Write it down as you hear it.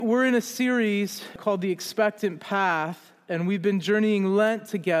in a series called The Expectant Path, and we've been journeying Lent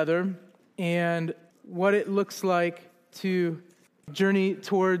together and what it looks like to journey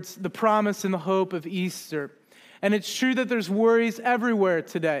towards the promise and the hope of Easter. And it's true that there's worries everywhere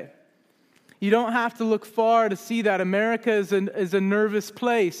today. You don't have to look far to see that. America is a nervous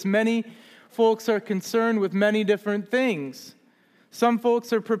place. Many folks are concerned with many different things. Some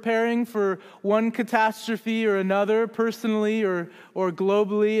folks are preparing for one catastrophe or another, personally or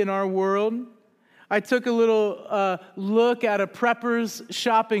globally in our world. I took a little look at a prepper's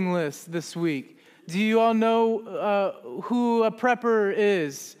shopping list this week. Do you all know who a prepper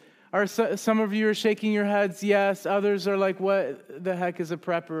is? Some of you are shaking your heads, yes. Others are like, what the heck is a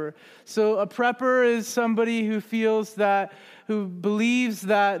prepper? So a prepper is somebody who believes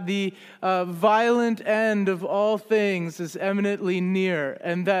that the violent end of all things is eminently near,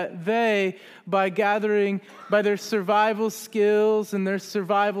 and that they, by their survival skills and their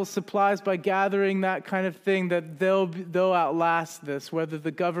survival supplies, by gathering that kind of thing, that they'll outlast this, whether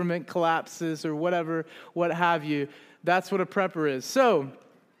the government collapses or whatever, what have you. That's what a prepper is. So,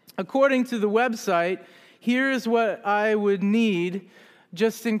 according to the website, here is what I would need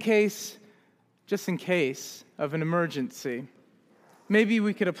just in case of an emergency. Maybe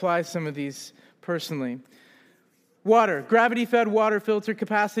we could apply some of these personally. Water, gravity-fed water filter,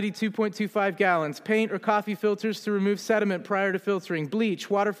 capacity 2.25 gallons. Paint or coffee filters to remove sediment prior to filtering. Bleach,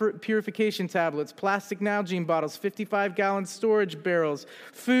 water purification tablets, plastic Nalgene bottles, 55-gallon storage barrels.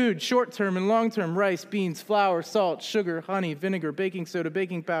 Food, short-term and long-term, rice, beans, flour, salt, sugar, honey, vinegar, baking soda,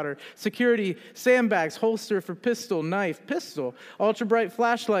 baking powder. Security, sandbags, holster for pistol, ultra-bright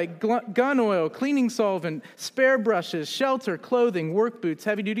flashlight, gun oil, cleaning solvent, spare brushes, shelter, clothing, work boots,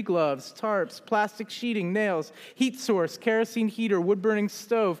 heavy-duty gloves, tarps, plastic sheeting, nails, heat source, kerosene heater, wood-burning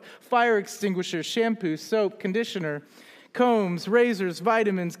stove, fire extinguisher, shampoo, soap, conditioner, combs, razors,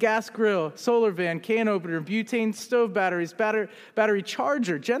 vitamins, gas grill, solar van, can opener, butane stove batteries, battery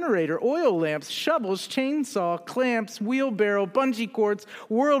charger, generator, oil lamps, shovels, chainsaw, clamps, wheelbarrow, bungee cords,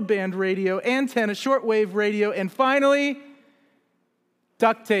 world band radio, antenna, shortwave radio, and finally,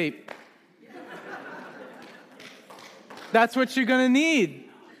 duct tape. That's what you're going to need.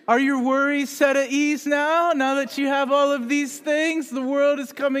 Are your worries set at ease now that you have all of these things? The world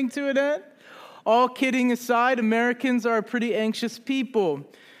is coming to an end. All kidding aside, Americans are a pretty anxious people.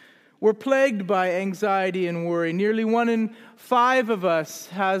 We're plagued by anxiety and worry. Nearly 1 in 5 of us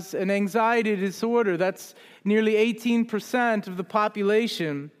has an anxiety disorder. That's nearly 18% of the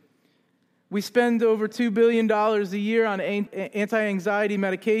population. We spend over $2 billion a year on anti-anxiety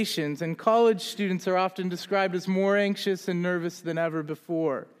medications, and college students are often described as more anxious and nervous than ever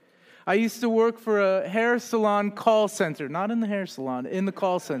before. I used to work for a hair salon call center, not in the hair salon, in the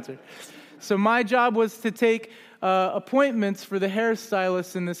call center. So my job was to take appointments for the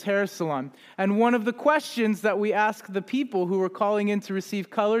hairstylists in this hair salon. And one of the questions that we asked the people who were calling in to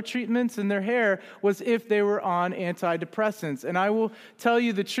receive color treatments in their hair was if they were on antidepressants. And I will tell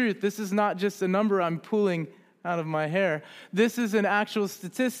you the truth, this is not just a number I'm pulling out of my hair. This is an actual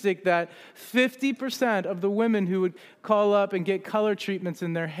statistic that 50% of the women who would call up and get color treatments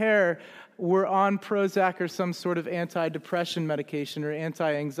in their hair were on Prozac or some sort of anti-depression medication or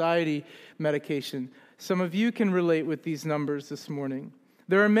anti-anxiety medication. Some of you can relate with these numbers this morning.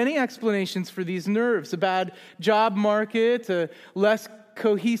 There are many explanations for these nerves: a bad job market, less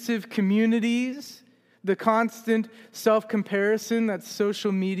cohesive communities, the constant self-comparison that's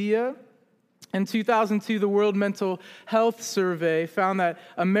social media. In 2002, the World Mental Health Survey found that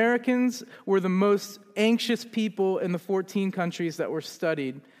Americans were the most anxious people in the 14 countries that were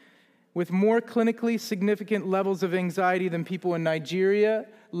studied, with more clinically significant levels of anxiety than people in Nigeria,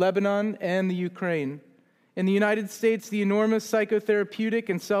 Lebanon, and the Ukraine. In the United States, the enormous psychotherapeutic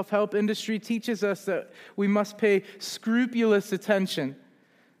and self-help industry teaches us that we must pay scrupulous attention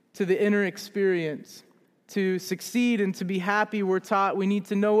to the inner experience. To succeed and to be happy, we're taught we need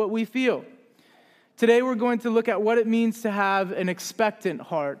to know what we feel. Today, we're going to look at what it means to have an expectant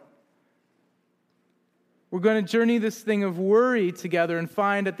heart. We're going to journey this thing of worry together and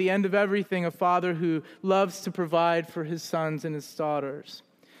find at the end of everything a Father who loves to provide for his sons and his daughters.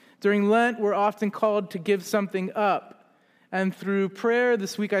 During Lent, we're often called to give something up. And through prayer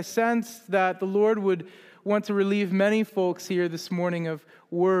this week, I sensed that the Lord would want to relieve many folks here this morning of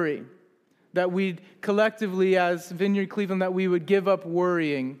worry. That we'd collectively, as Vineyard Cleveland, that we would give up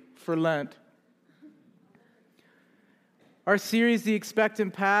worrying for Lent. Our series, The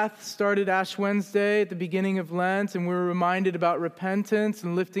Expectant Path, started Ash Wednesday at the beginning of Lent, and we were reminded about repentance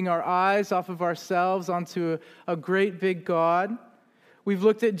and lifting our eyes off of ourselves onto a great big God. We've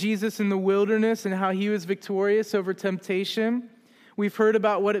looked at Jesus in the wilderness and how he was victorious over temptation. We've heard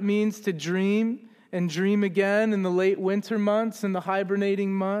about what it means to dream and dream again in the late winter months and the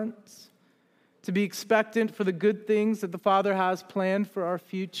hibernating months, to be expectant for the good things that the Father has planned for our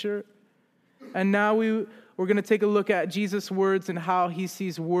future. And now we're going to take a look at Jesus' words and how he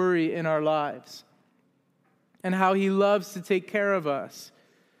sees worry in our lives and how he loves to take care of us.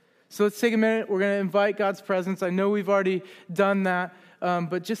 So let's take a minute. We're going to invite God's presence. I know we've already done that,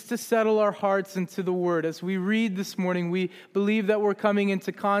 but just to settle our hearts into the Word. As we read this morning, we believe that we're coming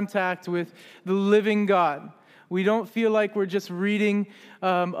into contact with the living God. We don't feel like we're just reading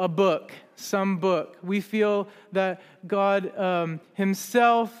a book, some book. We feel that God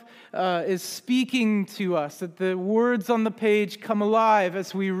himself is speaking to us, that the words on the page come alive.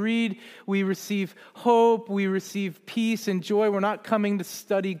 As we read, we receive hope, we receive peace and joy. We're not coming to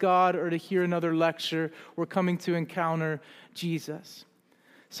study God or to hear another lecture. We're coming to encounter Jesus.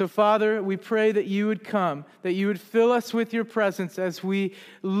 So, Father, we pray that you would come, that you would fill us with your presence as we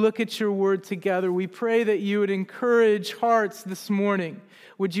look at your word together. We pray that you would encourage hearts this morning.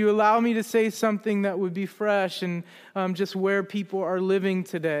 Would you allow me to say something that would be fresh and just where people are living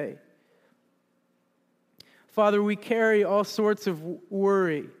today? Father, we carry all sorts of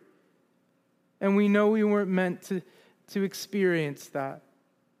worry, and we know we weren't meant to experience that,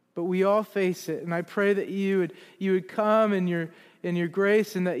 but we all face it. And I pray that you would come in your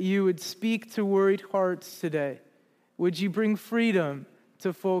grace, and that you would speak to worried hearts today. Would you bring freedom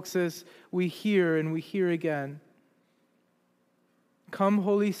to folks as we hear and we hear again? Come,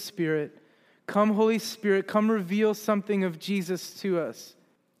 Holy Spirit. Come, Holy Spirit. Come reveal something of Jesus to us.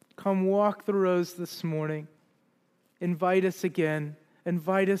 Come walk the rows this morning. Invite us again.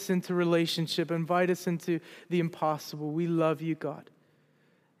 Invite us into relationship. Invite us into the impossible. We love you, God.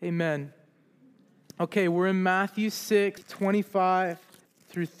 Amen. Okay, we're in Matthew 6, 25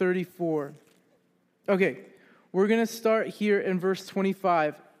 through 34. Okay, we're going to start here in verse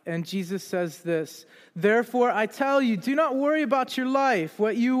 25, and Jesus says this: "Therefore I tell you, do not worry about your life,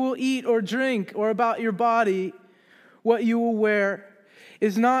 what you will eat or drink, or about your body, what you will wear.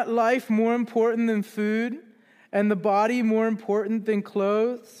 Is not life more important than food, and the body more important than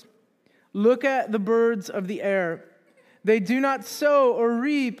clothes? Look at the birds of the air. They do not sow or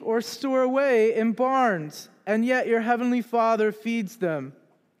reap or store away in barns, and yet your heavenly Father feeds them.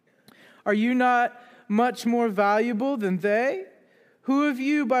 Are you not much more valuable than they? Who of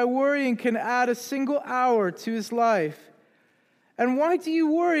you, by worrying, can add a single hour to his life? And why do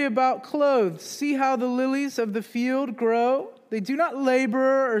you worry about clothes? See how the lilies of the field grow? They do not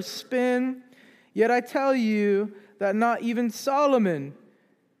labor or spin. Yet I tell you that not even Solomon,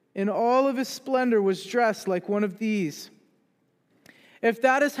 in all of his splendor, was dressed like one of these. If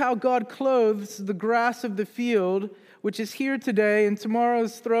that is how God clothes the grass of the field, which is here today and tomorrow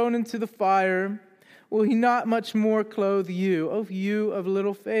is thrown into the fire, will he not much more clothe you, O you of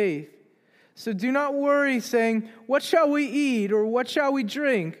little faith? So do not worry, saying, what shall we eat, or what shall we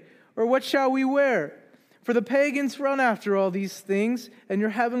drink, or what shall we wear? For the pagans run after all these things, and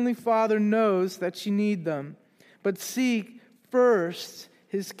your heavenly Father knows that you need them. But seek first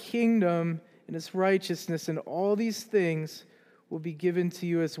his kingdom and his righteousness, and all these things will be given to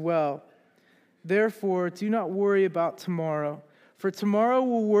you as well. Therefore, do not worry about tomorrow, for tomorrow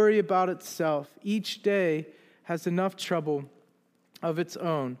will worry about itself. Each day has enough trouble of its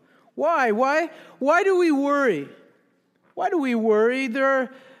own." Why? Why do we worry? Why do we worry?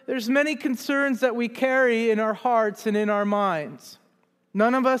 There's many concerns that we carry in our hearts and in our minds.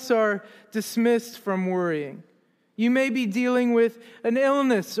 None of us are dismissed from worrying. You may be dealing with an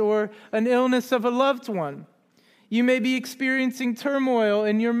illness or an illness of a loved one. You may be experiencing turmoil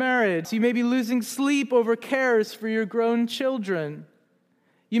in your marriage. You may be losing sleep over cares for your grown children.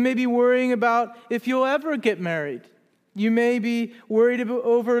 You may be worrying about if you'll ever get married. You may be worried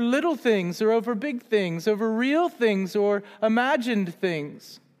over little things or over big things, over real things or imagined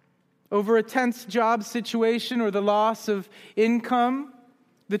things, over a tense job situation or the loss of income.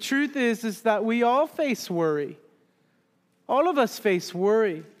 The truth is that we all face worry. All of us face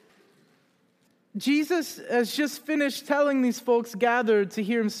worry. Jesus has just finished telling these folks gathered to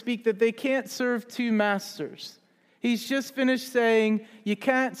hear him speak that they can't serve two masters. He's just finished saying you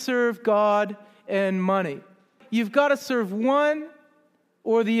can't serve God and money. You've got to serve one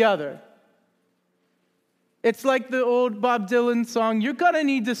or the other. It's like the old Bob Dylan song, you're going to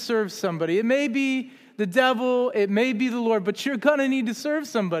need to serve somebody. It may be the devil, it may be the Lord, but you're going to need to serve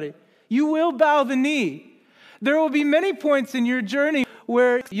somebody. You will bow the knee. There will be many points in your journey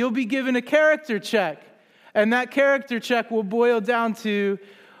where you'll be given a character check, and that character check will boil down to,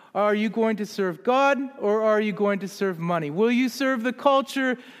 are you going to serve God or are you going to serve money? Will you serve the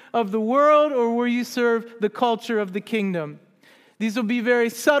culture of the world or will you serve the culture of the kingdom? These will be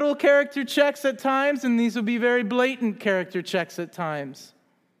very subtle character checks at times, and these will be very blatant character checks at times.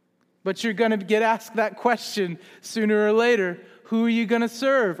 But you're going to get asked that question sooner or later. Who are you going to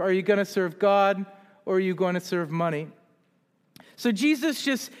serve? Are you going to serve God, or are you going to serve money? So Jesus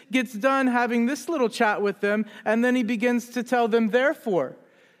just gets done having this little chat with them, and then he begins to tell them, therefore,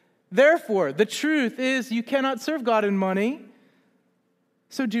 the truth is you cannot serve God and money,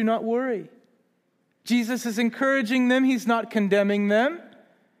 so do not worry. Jesus is encouraging them. He's not condemning them.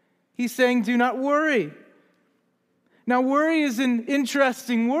 He's saying, do not worry. Now, worry is an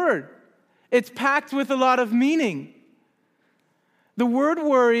interesting word. It's packed with a lot of meaning. The word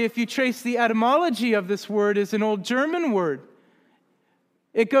worry, if you trace the etymology of this word, is an old German word.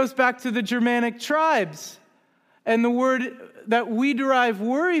 It goes back to the Germanic tribes. And the word that we derive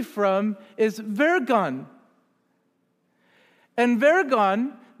worry from is vergon. And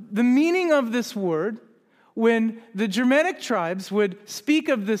vergon, the meaning of this word, when the Germanic tribes would speak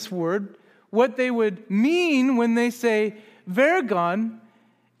of this word, what they would mean when they say vergon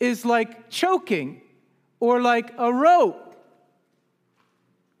is like choking or like a rope.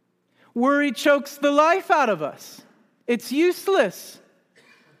 Worry chokes the life out of us. It's useless.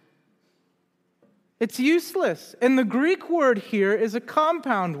 It's useless. And the Greek word here is a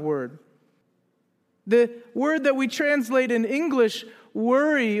compound word. The word that we translate in English,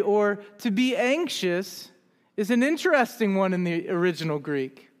 worry or to be anxious, is an interesting one in the original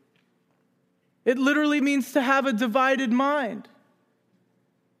Greek. It literally means to have a divided mind.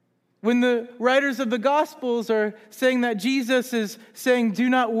 When the writers of the Gospels are saying that Jesus is saying, do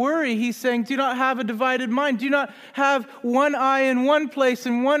not worry, he's saying, do not have a divided mind. Do not have one eye in one place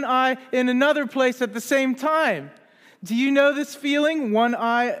and one eye in another place at the same time. Do you know this feeling? One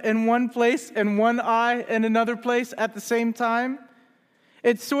eye in one place and one eye in another place at the same time?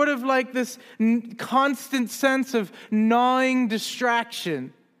 It's sort of like this constant sense of gnawing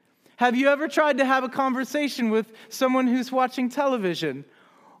distraction. Have you ever tried to have a conversation with someone who's watching television?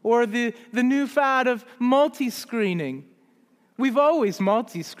 Or the new fad of multi-screening? We've always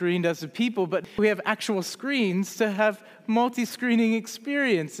multi-screened as a people, but we have actual screens to have multi-screening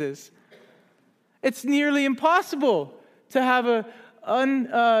experiences. It's nearly impossible to have a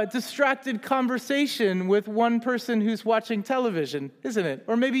undistracted conversation with one person who's watching television, isn't it?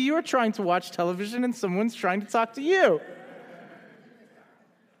 Or maybe you're trying to watch television and someone's trying to talk to you.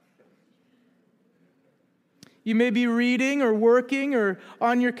 You may be reading or working or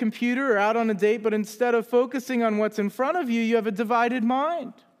on your computer or out on a date, but instead of focusing on what's in front of you, you have a divided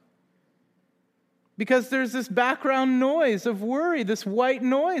mind. Because there's this background noise of worry, this white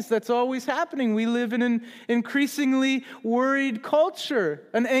noise that's always happening. We live in an increasingly worried culture,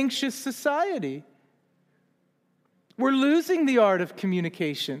 an anxious society. We're losing the art of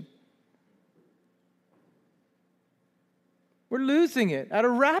communication. We're losing it at a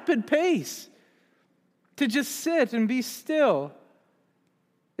rapid pace. To just sit and be still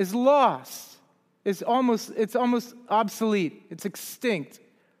is lost. It's almost obsolete. It's extinct.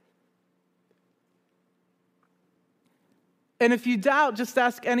 And if you doubt, just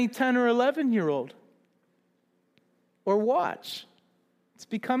ask any 10 or 11-year-old. Or watch. It's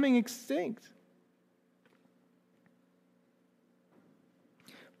becoming extinct.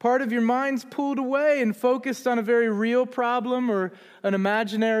 Part of your mind's pulled away and focused on a very real problem or an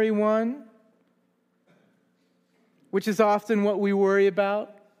imaginary one, which is often what we worry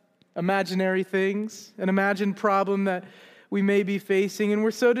about, imaginary things, an imagined problem that we may be facing. And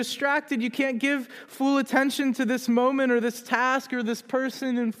we're so distracted, you can't give full attention to this moment or this task or this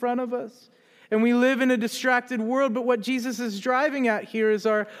person in front of us. And we live in a distracted world, but what Jesus is driving at here is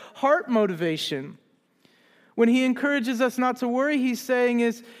our heart motivation. When he encourages us not to worry,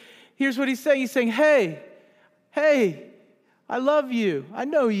 here's what he's saying. He's saying, hey, I love you. I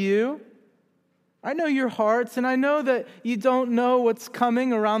know you. I know your hearts, and I know that you don't know what's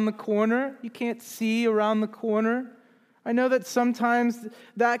coming around the corner. You can't see around the corner. I know that sometimes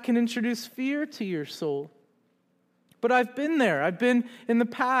that can introduce fear to your soul. But I've been there. I've been in the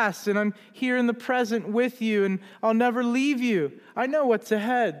past, and I'm here in the present with you, and I'll never leave you. I know what's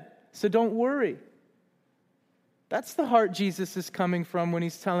ahead, so don't worry. That's the heart Jesus is coming from when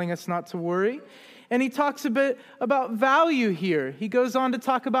he's telling us not to worry. And he talks a bit about value here. He goes on to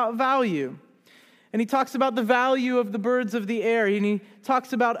talk about value. And he talks about the value of the birds of the air. And he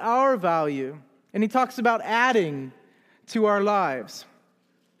talks about our value. And he talks about adding to our lives.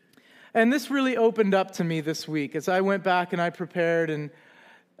 And this really opened up to me this week as I went back and I prepared. And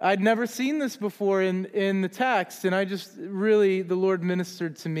I'd never seen this before in the text. And the Lord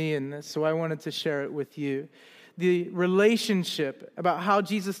ministered to me in this. So I wanted to share it with you. The relationship, about how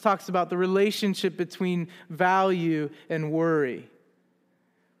Jesus talks about the relationship between value and worry.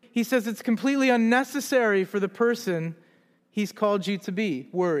 he says it's completely unnecessary for the person he's called you to be,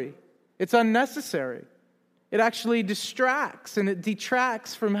 worry. It's unnecessary. It actually distracts and it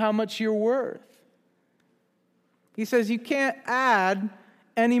detracts from how much you're worth. He says you can't add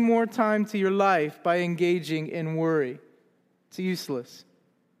any more time to your life by engaging in worry. It's useless.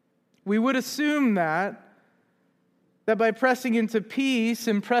 We would assume that by pressing into peace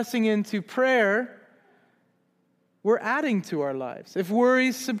and pressing into prayer, we're adding to our lives. If worry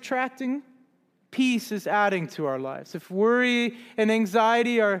is subtracting, peace is adding to our lives. If worry and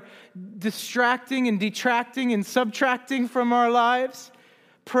anxiety are distracting and detracting and subtracting from our lives,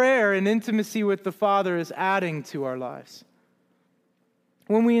 prayer and intimacy with the Father is adding to our lives.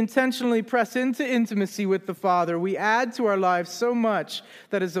 When we intentionally press into intimacy with the Father, we add to our lives so much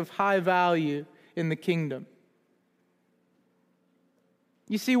that is of high value in the kingdom.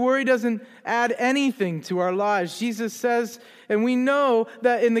 You see, worry doesn't add anything to our lives. Jesus says, and we know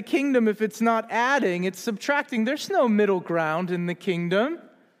that in the kingdom, if it's not adding, it's subtracting. There's no middle ground in the kingdom.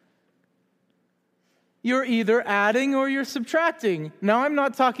 You're either adding or you're subtracting. Now, I'm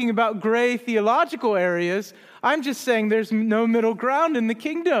not talking about gray theological areas. I'm just saying there's no middle ground in the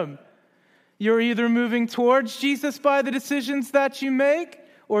kingdom. You're either moving towards Jesus by the decisions that you make,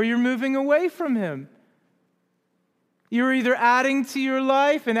 or you're moving away from him. You're either adding to your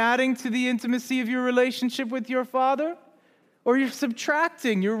life and adding to the intimacy of your relationship with your Father, or you're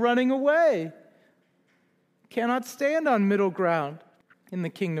subtracting, you're running away. Cannot stand on middle ground in the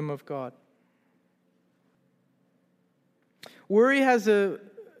kingdom of God. Worry has a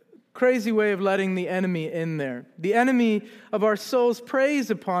crazy way of letting the enemy in there. The enemy of our souls preys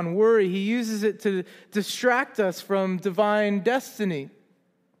upon worry. He uses it to distract us from divine destiny.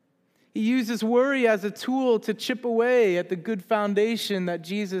 He uses worry as a tool to chip away at the good foundation that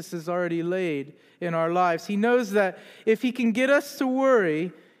Jesus has already laid in our lives. He knows that if he can get us to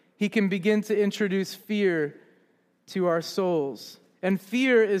worry, he can begin to introduce fear to our souls. And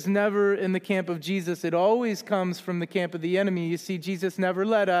fear is never in the camp of Jesus. It always comes from the camp of the enemy. You see, Jesus never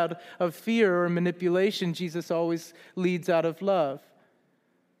led out of fear or manipulation. Jesus always leads out of love.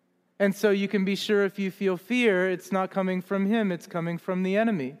 And so you can be sure if you feel fear, it's not coming from him, it's coming from the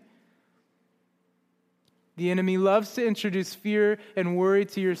enemy. The enemy loves to introduce fear and worry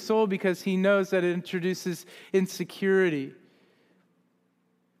to your soul because he knows that it introduces insecurity.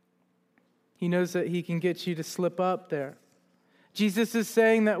 He knows that he can get you to slip up there. Jesus is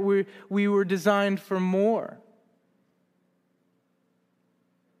saying that we were designed for more.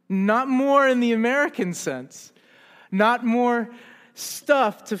 Not more in the American sense. Not more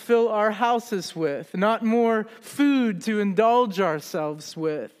stuff to fill our houses with. Not more food to indulge ourselves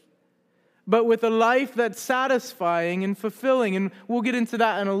with. But with a life that's satisfying and fulfilling. And we'll get into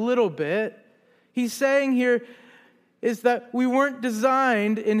that in a little bit. He's saying here is that we weren't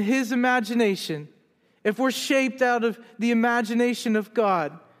designed in his imagination. If we're shaped out of the imagination of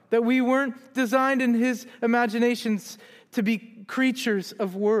God, that we weren't designed in his imaginations to be creatures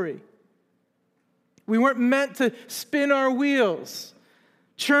of worry. We weren't meant to spin our wheels,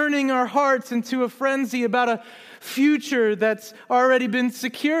 churning our hearts into a frenzy about a future that's already been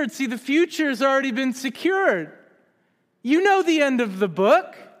secured. See, the future's already been secured. You know the end of the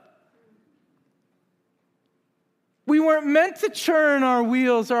book. We weren't meant to churn our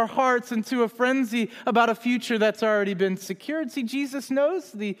wheels, our hearts into a frenzy about a future that's already been secured. See, Jesus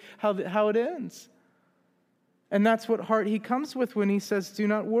knows how it ends. And that's what heart he comes with when he says, do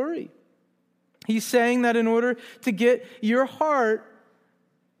not worry. He's saying that in order to get your heart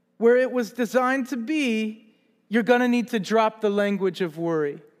where it was designed to be, you're going to need to drop the language of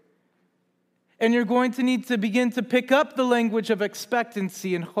worry. And you're going to need to begin to pick up the language of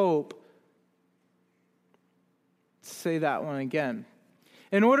expectancy and hope. Say that one again.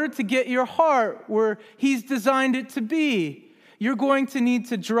 In order to get your heart where he's designed it to be, you're going to need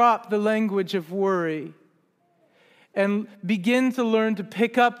to drop the language of worry and begin to learn to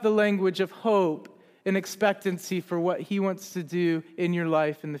pick up the language of hope and expectancy for what he wants to do in your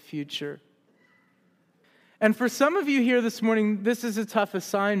life in the future. And for some of you here this morning, this is a tough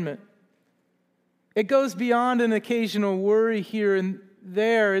assignment. It goes beyond an occasional worry here and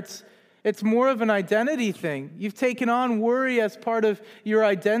there. It's more of an identity thing. You've taken on worry as part of your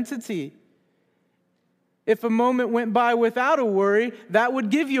identity. If a moment went by without a worry, that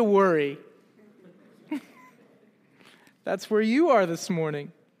would give you worry. That's where you are this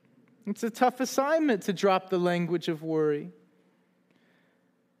morning. It's a tough assignment to drop the language of worry.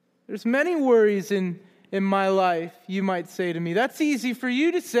 There's many worries in my life, you might say to me. That's easy for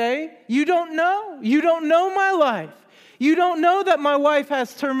you to say. You don't know. You don't know my life. You don't know that my wife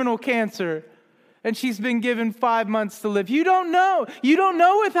has terminal cancer. and she's been given 5 months to live. You don't know. You don't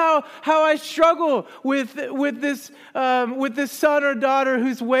know with how I struggle with this son or daughter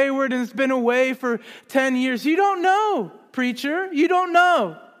who's wayward and has been away for 10 years. You don't know, preacher. You don't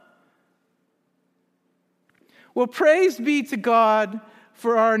know. Well, praise be to God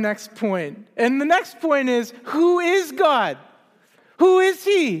for our next point. And the next point is, who is God? Who is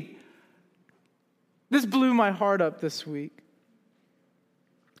He? This blew my heart up this week.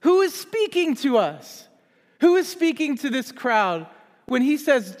 Who is speaking to us? Who is speaking to this crowd when He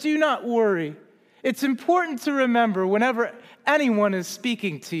says, do not worry? It's important to remember whenever anyone is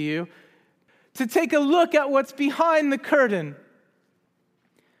speaking to you to take a look at what's behind the curtain.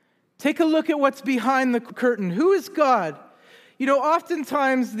 Take a look at what's behind the curtain. Who is God? You know,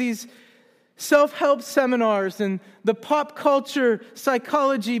 oftentimes these self-help seminars and the pop culture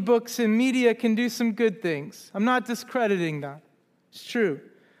psychology books and media can do some good things. I'm not discrediting that. It's true.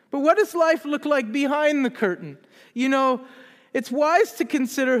 But what does life look like behind the curtain? You know, it's wise to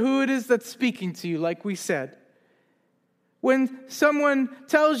consider who it is that's speaking to you, like we said. When someone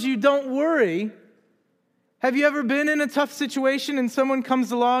tells you, don't worry, have you ever been in a tough situation and someone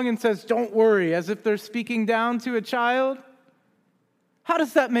comes along and says, don't worry, as if they're speaking down to a child? How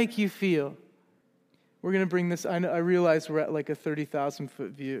does that make you feel? We're going to bring this, I realize we're at like a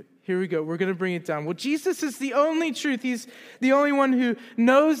 30,000-foot view. Here we go. We're going to bring it down. Well, Jesus is the only truth. He's the only one who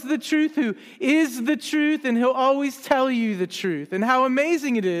knows the truth, who is the truth, and He'll always tell you the truth. And how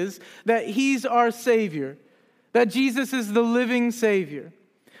amazing it is that He's our Savior, that Jesus is the living Savior.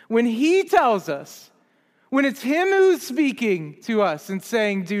 When He tells us, when it's Him who's speaking to us and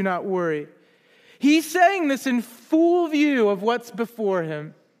saying, do not worry, He's saying this in full view of what's before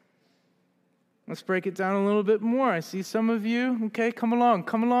Him. Let's break it down a little bit more. I see some of you. Okay, come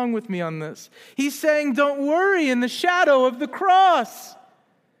along with me on this. He's saying, don't worry in the shadow of the cross.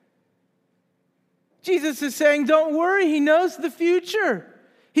 Jesus is saying, don't worry. He knows the future.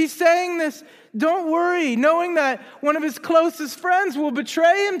 He's saying this, don't worry, knowing that one of His closest friends will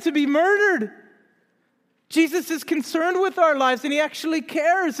betray Him to be murdered. Jesus is concerned with our lives, and He actually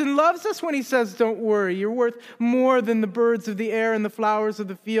cares and loves us when He says, don't worry, you're worth more than the birds of the air and the flowers of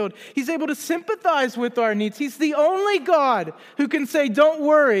the field. He's able to sympathize with our needs. He's the only God who can say, don't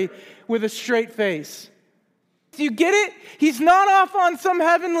worry, with a straight face. Do you get it? He's not off on some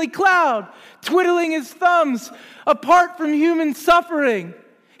heavenly cloud, twiddling His thumbs apart from human suffering.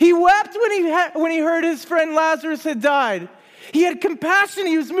 He wept when he heard his friend Lazarus had died. He had compassion.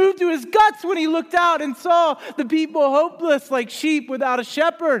 He was moved to his guts when He looked out and saw the people hopeless like sheep without a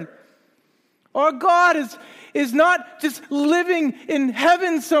shepherd. Our God is not just living in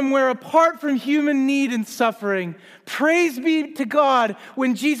heaven somewhere apart from human need and suffering. Praise be to God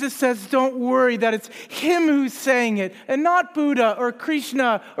when Jesus says, don't worry, that it's Him who's saying it and not Buddha or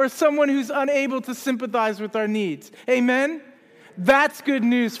Krishna or someone who's unable to sympathize with our needs. Amen? That's good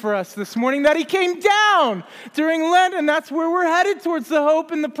news for us this morning, that He came down during Lent, and that's where we're headed towards the hope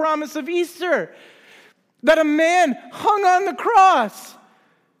and the promise of Easter. That a man hung on the cross,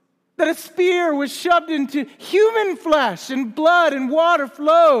 that a spear was shoved into human flesh, and blood and water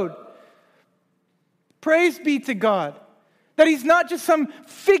flowed. Praise be to God, that He's not just some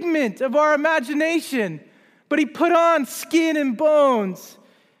figment of our imagination, but He put on skin and bones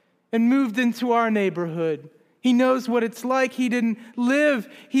and moved into our neighborhood. He knows what it's like. He didn't live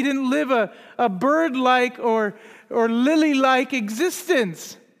a bird-like or lily-like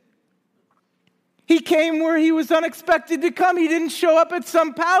existence. He came where He was unexpected to come. He didn't show up at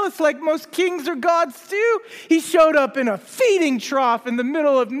some palace like most kings or gods do. He showed up in a feeding trough in the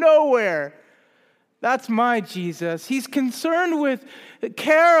middle of nowhere. That's my Jesus. He's concerned with the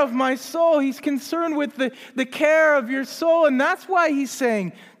care of my soul. He's concerned with the care of your soul. And that's why He's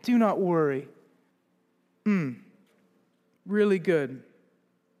saying, do not worry. Really good.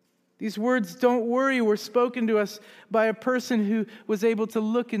 These words, don't worry, were spoken to us by a person who was able to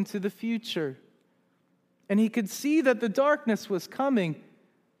look into the future. And he could see that the darkness was coming.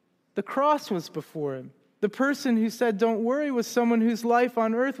 The cross was before him. The person who said, don't worry, was someone whose life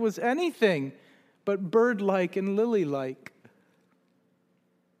on earth was anything but bird-like and lily-like.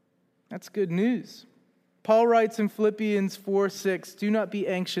 That's good news. Paul writes in Philippians 4:6, do not be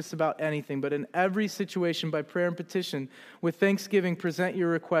anxious about anything, but in every situation by prayer and petition, with thanksgiving, present your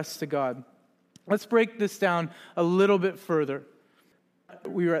requests to God. Let's break this down a little bit further.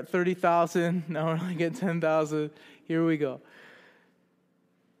 We were at 30,000, now we're only at 10,000. Here we go.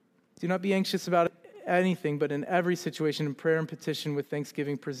 Do not be anxious about anything, but in every situation, in prayer and petition, with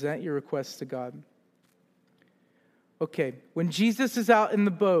thanksgiving, present your requests to God. Okay, when Jesus is out in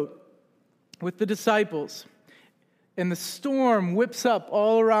the boat with the disciples, and the storm whips up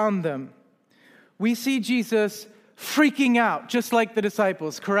all around them, we see Jesus freaking out, just like the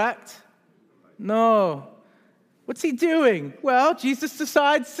disciples, correct? No. What's he doing? Well, Jesus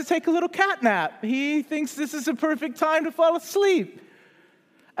decides to take a little cat nap. He thinks this is a perfect time to fall asleep.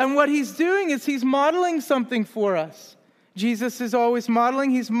 And what he's doing is he's modeling something for us. Jesus is always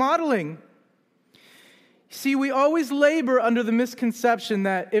modeling. He's modeling. See, we always labor under the misconception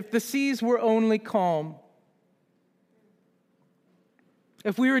that if the seas were only calm,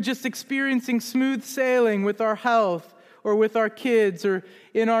 if we were just experiencing smooth sailing with our health or with our kids or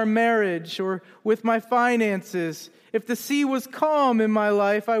in our marriage or with my finances, if the sea was calm in my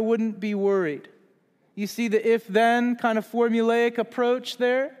life, I wouldn't be worried. You see the if-then kind of formulaic approach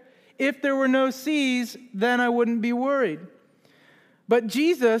there? If there were no seas, then I wouldn't be worried. But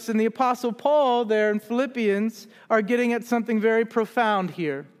Jesus and the Apostle Paul there in Philippians are getting at something very profound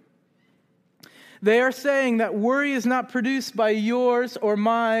here. They are saying that worry is not produced by yours or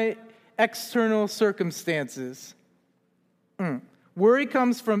my external circumstances. Worry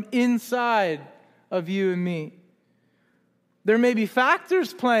comes from inside of you and me. There may be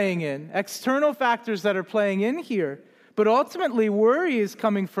factors playing in, external factors that are playing in here, but ultimately worry is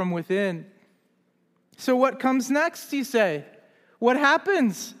coming from within. So what comes next, you say? What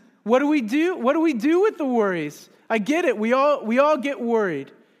happens? What do we do? What do we do with the worries? I get it. We all get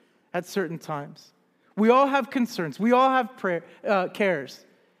worried at certain times. We all have concerns. We all have cares.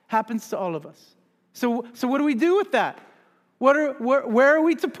 Happens to all of us. So what do we do with that? Where are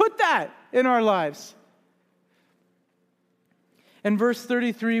we to put that in our lives? In verse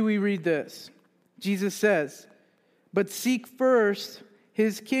 33, we read this. Jesus says, "But seek first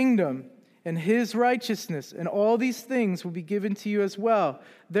his kingdom and his righteousness, and all these things will be given to you as well.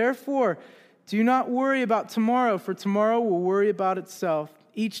 Therefore, do not worry about tomorrow, for tomorrow will worry about itself.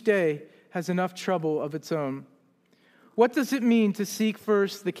 Each day has enough trouble of its own." What does it mean to seek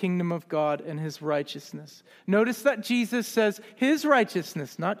first the kingdom of God and his righteousness? Notice that Jesus says his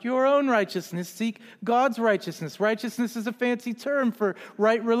righteousness, not your own righteousness. Seek God's righteousness. Righteousness is a fancy term for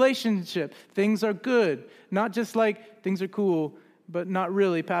right relationship. Things are good. Not just like things are cool, but not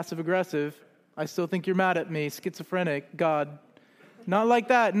really passive-aggressive. I still think you're mad at me, schizophrenic, God. Not like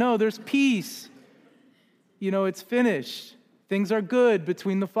that. No, there's peace. It's finished. Things are good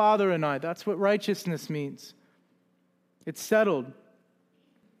between the Father and I. That's what righteousness means. It's settled.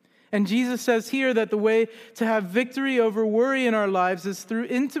 And Jesus says here that the way to have victory over worry in our lives is through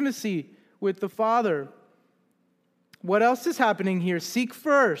intimacy with the Father. What else is happening here? Seek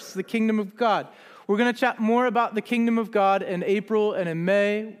first the kingdom of God. We're going to chat more about the kingdom of God in April and in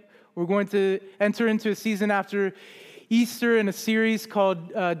May. We're going to enter into a season after Easter in a series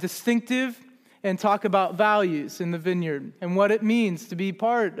called Distinctive, and talk about values in the vineyard and what it means to be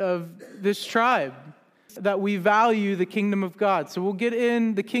part of this tribe, that we value the kingdom of God. So we'll get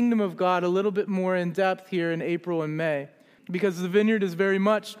in the kingdom of God a little bit more in depth here in April and May, because the vineyard is very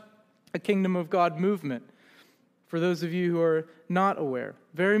much a kingdom of God movement. For those of you who are not aware,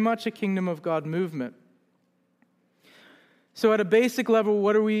 very much a kingdom of God movement. So at a basic level,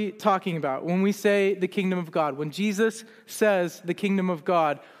 what are we talking about when we say the kingdom of God? When Jesus says the kingdom of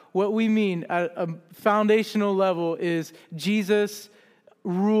God, what we mean at a foundational level is Jesus'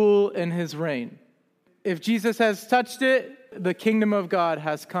 rule and his reign. If Jesus has touched it, the kingdom of God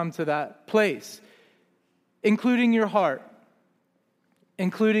has come to that place, including your heart,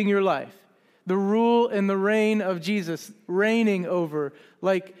 including your life. The rule and the reign of Jesus, reigning over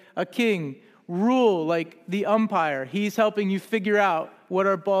like a king, rule like the umpire. He's helping you figure out what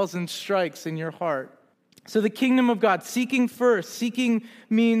are balls and strikes in your heart. So the kingdom of God, seeking first. Seeking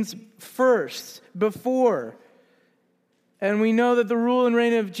means first, before. And we know that the rule and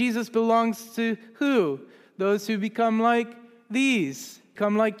reign of Jesus belongs to who? Those who become like these,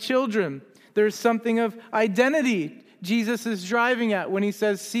 become like children. There's something of identity Jesus is driving at when he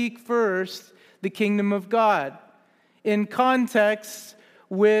says, seek first the kingdom of God, in context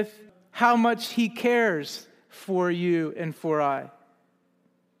with how much he cares for you and for I.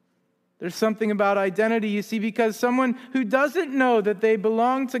 There's something about identity, you see, because someone who doesn't know that they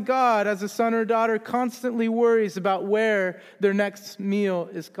belong to God as a son or daughter constantly worries about where their next meal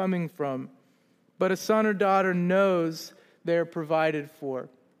is coming from. But a son or daughter knows they're provided for.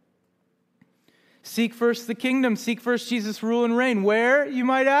 Seek first the kingdom. Seek first Jesus' rule and reign. Where, you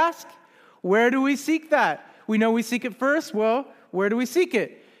might ask? Where do we seek that? We know we seek it first. Well, where do we seek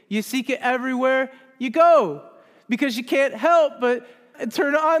it? You seek it everywhere you go, because you can't help but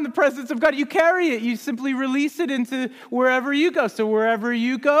turn on the presence of God. You carry it. You simply release it into wherever you go. So wherever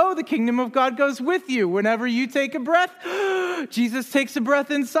you go, the kingdom of God goes with you. Whenever you take a breath, Jesus takes a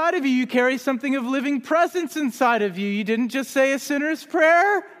breath inside of you. You carry something of living presence inside of you. You didn't just say a sinner's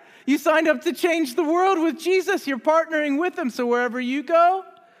prayer. You signed up to change the world with Jesus. You're partnering with him. So wherever you go,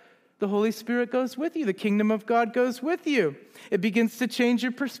 the Holy Spirit goes with you. The kingdom of God goes with you. It begins to change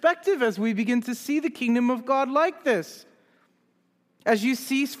your perspective as we begin to see the kingdom of God like this. As you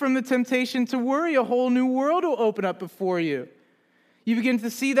cease from the temptation to worry, a whole new world will open up before you. You begin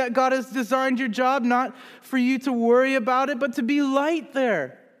to see that God has designed your job not for you to worry about it, but to be light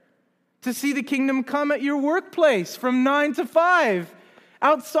there. To see the kingdom come at your workplace from 9 to 5,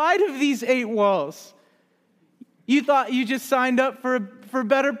 outside of these 8 walls. You thought you just signed up for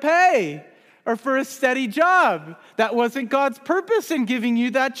better pay or for a steady job. That wasn't God's purpose in giving you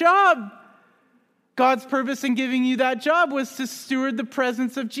that job. God's purpose in giving you that job was to steward the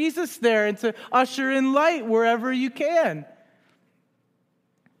presence of Jesus there and to usher in light wherever you can.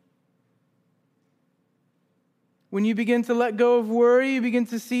 When you begin to let go of worry, you begin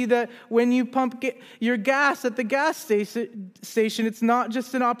to see that when you pump your gas at the gas station, it's not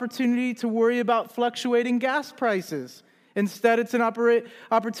just an opportunity to worry about fluctuating gas prices. Instead, it's an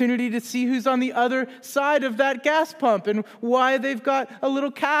opportunity to see who's on the other side of that gas pump and why they've got a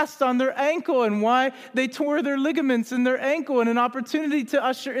little cast on their ankle and why they tore their ligaments in their ankle, and an opportunity to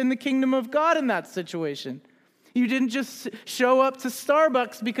usher in the kingdom of God in that situation. You didn't just show up to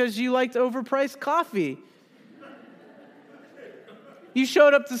Starbucks because you liked overpriced coffee. You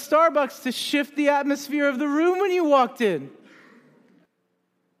showed up to Starbucks to shift the atmosphere of the room when you walked in.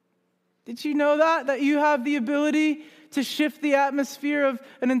 Did you know that? That you have the ability to shift the atmosphere of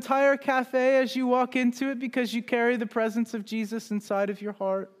an entire cafe as you walk into it because you carry the presence of Jesus inside of your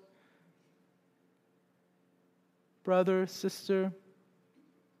heart? Brother, sister,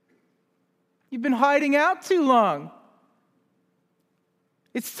 you've been hiding out too long.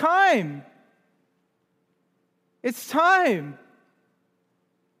 It's time. It's time.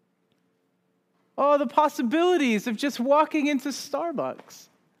 Oh, the possibilities of just walking into Starbucks.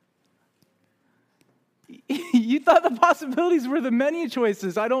 You thought the possibilities were the menu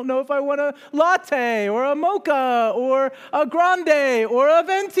choices. I don't know if I want a latte or a mocha or a grande or a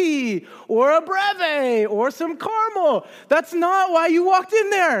venti or a breve or some caramel. That's not why you walked in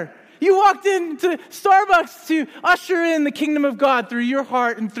there. You walked into Starbucks to usher in the kingdom of God through your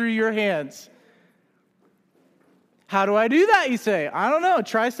heart and through your hands. How do I do that, you say? I don't know.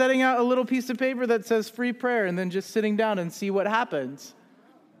 Try setting out a little piece of paper that says free prayer and then just sitting down and see what happens.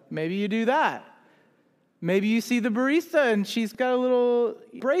 Maybe you do that. Maybe you see the barista and she's got a little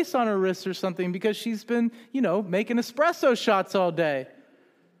brace on her wrist or something because she's been, making espresso shots all day.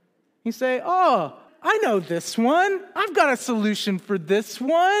 You say, oh, I know this one. I've got a solution for this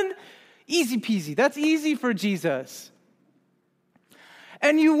one. Easy peasy. That's easy for Jesus.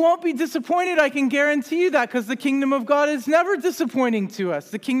 And you won't be disappointed, I can guarantee you that, because the kingdom of God is never disappointing to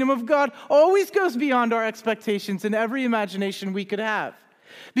us. The kingdom of God always goes beyond our expectations and every imagination we could have.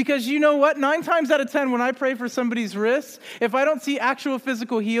 Because you know what? 9 times out of 10, when I pray for somebody's wrists, if I don't see actual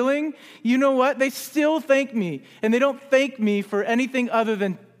physical healing, you know what? They still thank me. And they don't thank me for anything other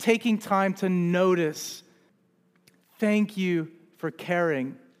than taking time to notice. Thank you for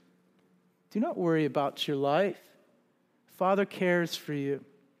caring. Do not worry about your life. Father cares for you.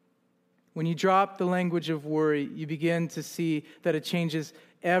 When you drop the language of worry, you begin to see that it changes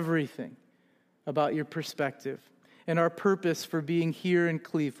everything about your perspective and our purpose for being here in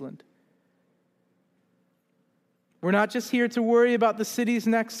Cleveland. We're not just here to worry about the city's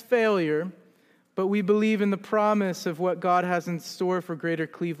next failure, but we believe in the promise of what God has in store for Greater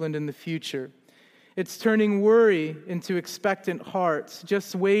Cleveland in the future. It's turning worry into expectant hearts,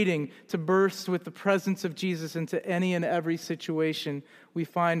 just waiting to burst with the presence of Jesus into any and every situation we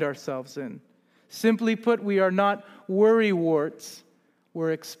find ourselves in. Simply put, we are not worrywarts,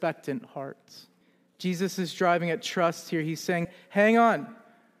 we're expectant hearts. Jesus is driving at trust here. He's saying, hang on,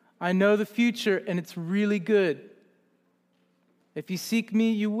 I know the future and it's really good. If you seek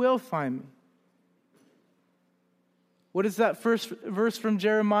me, you will find me. What does that first verse from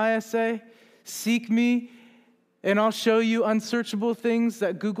Jeremiah say? Seek me, and I'll show you unsearchable things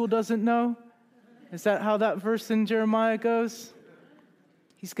that Google doesn't know. Is that how that verse in Jeremiah goes?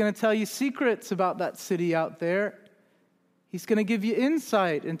 He's going to tell you secrets about that city out there. He's going to give you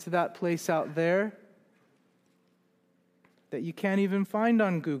insight into that place out there that you can't even find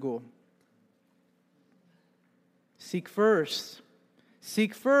on Google. Seek first.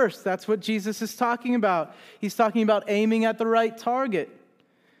 Seek first. That's what Jesus is talking about. He's talking about aiming at the right target.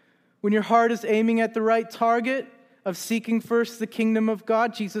 When your heart is aiming at the right target of seeking first the kingdom of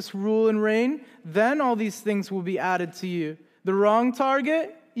God, Jesus' rule and reign, then all these things will be added to you. The wrong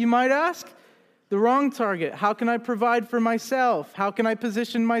target, you might ask? The wrong target. How can I provide for myself? How can I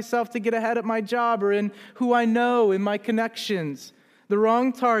position myself to get ahead at my job or in who I know, in my connections? the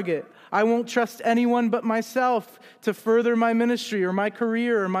wrong target. I won't trust anyone but myself to further my ministry or my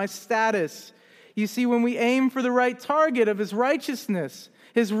career or my status. You see, when we aim for the right target of his righteousness,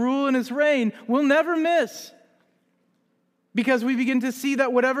 his rule and his reign, we'll never miss. Because we begin to see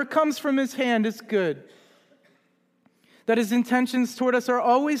that whatever comes from his hand is good. That his intentions toward us are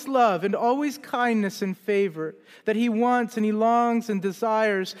always love and always kindness and favor. That he wants and he longs and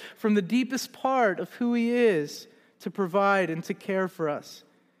desires from the deepest part of who he is to provide and to care for us.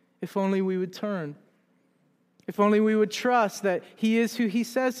 If only we would turn. If only we would trust that he is who he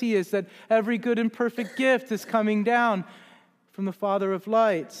says he is. That every good and perfect gift is coming down from the Father of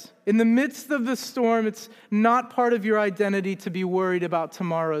lights. In the midst of the storm, it's not part of your identity to be worried about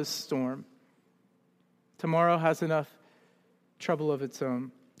tomorrow's storm. Tomorrow has enough trouble of its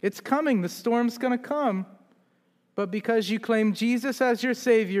own. It's coming. The storm's going to come. But because you claim Jesus as your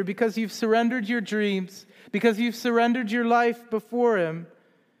Savior, because you've surrendered your dreams, because you've surrendered your life before him,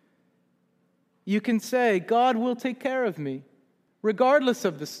 you can say, God will take care of me, regardless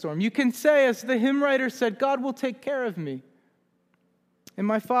of the storm. You can say, as the hymn writer said, God will take care of me. In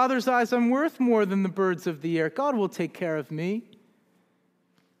my Father's eyes, I'm worth more than the birds of the air. God will take care of me.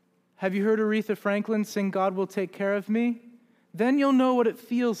 Have you heard Aretha Franklin sing, God will take care of me? Then you'll know what it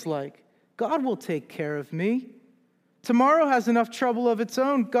feels like. God will take care of me. Tomorrow has enough trouble of its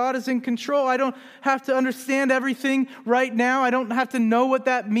own. God is in control. I don't have to understand everything right now. I don't have to know what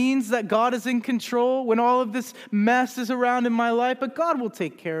that means, that God is in control when all of this mess is around in my life, but God will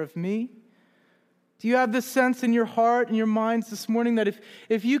take care of me. Do you have this sense in your heart and your minds this morning that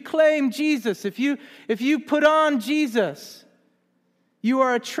if you claim Jesus, if you put on Jesus, you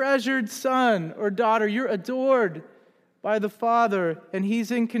are a treasured son or daughter, you're adored by the Father, and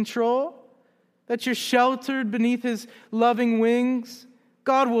he's in control? That you're sheltered beneath his loving wings?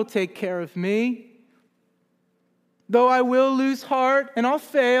 God will take care of me. Though I will lose heart and I'll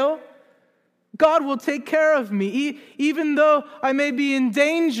fail, God will take care of me. Even though I may be in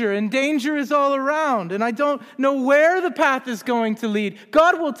danger, and danger is all around, and I don't know where the path is going to lead,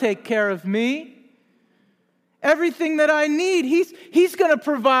 God will take care of me. Everything that I need, he's going to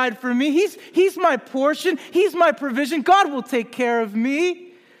provide for me. He's my portion. He's my provision. God will take care of me.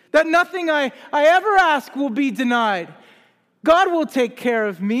 That nothing I ever ask will be denied. God will take care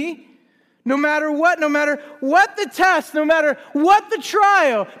of me. No matter what the test, no matter what the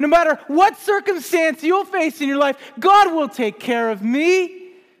trial, no matter what circumstance you'll face in your life, God will take care of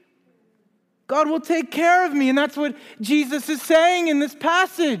me. God will take care of me. And that's what Jesus is saying in this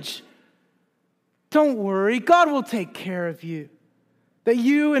passage. Don't worry, God will take care of you. That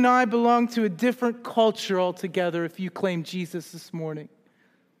you and I belong to a different culture altogether if you claim Jesus this morning.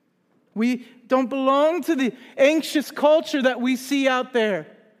 We don't belong to the anxious culture that we see out there.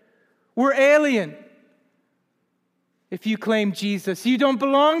 We're alien if you claim Jesus. You don't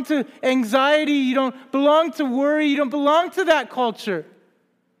belong to anxiety. You don't belong to worry. You don't belong to that culture.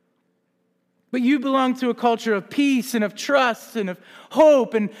 But you belong to a culture of peace and of trust and of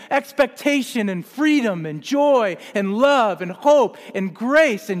hope and expectation and freedom and joy and love and hope and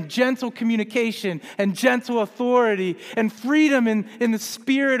grace and gentle communication and gentle authority and freedom in the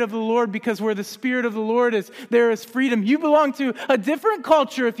Spirit of the Lord, because where the Spirit of the Lord is, there is freedom. You belong to a different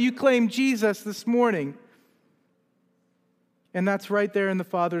culture if you claim Jesus this morning. And that's right there in the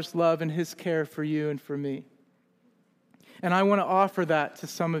Father's love and his care for you and for me. And I want to offer that to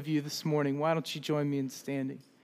some of you this morning. Why don't you join me in standing?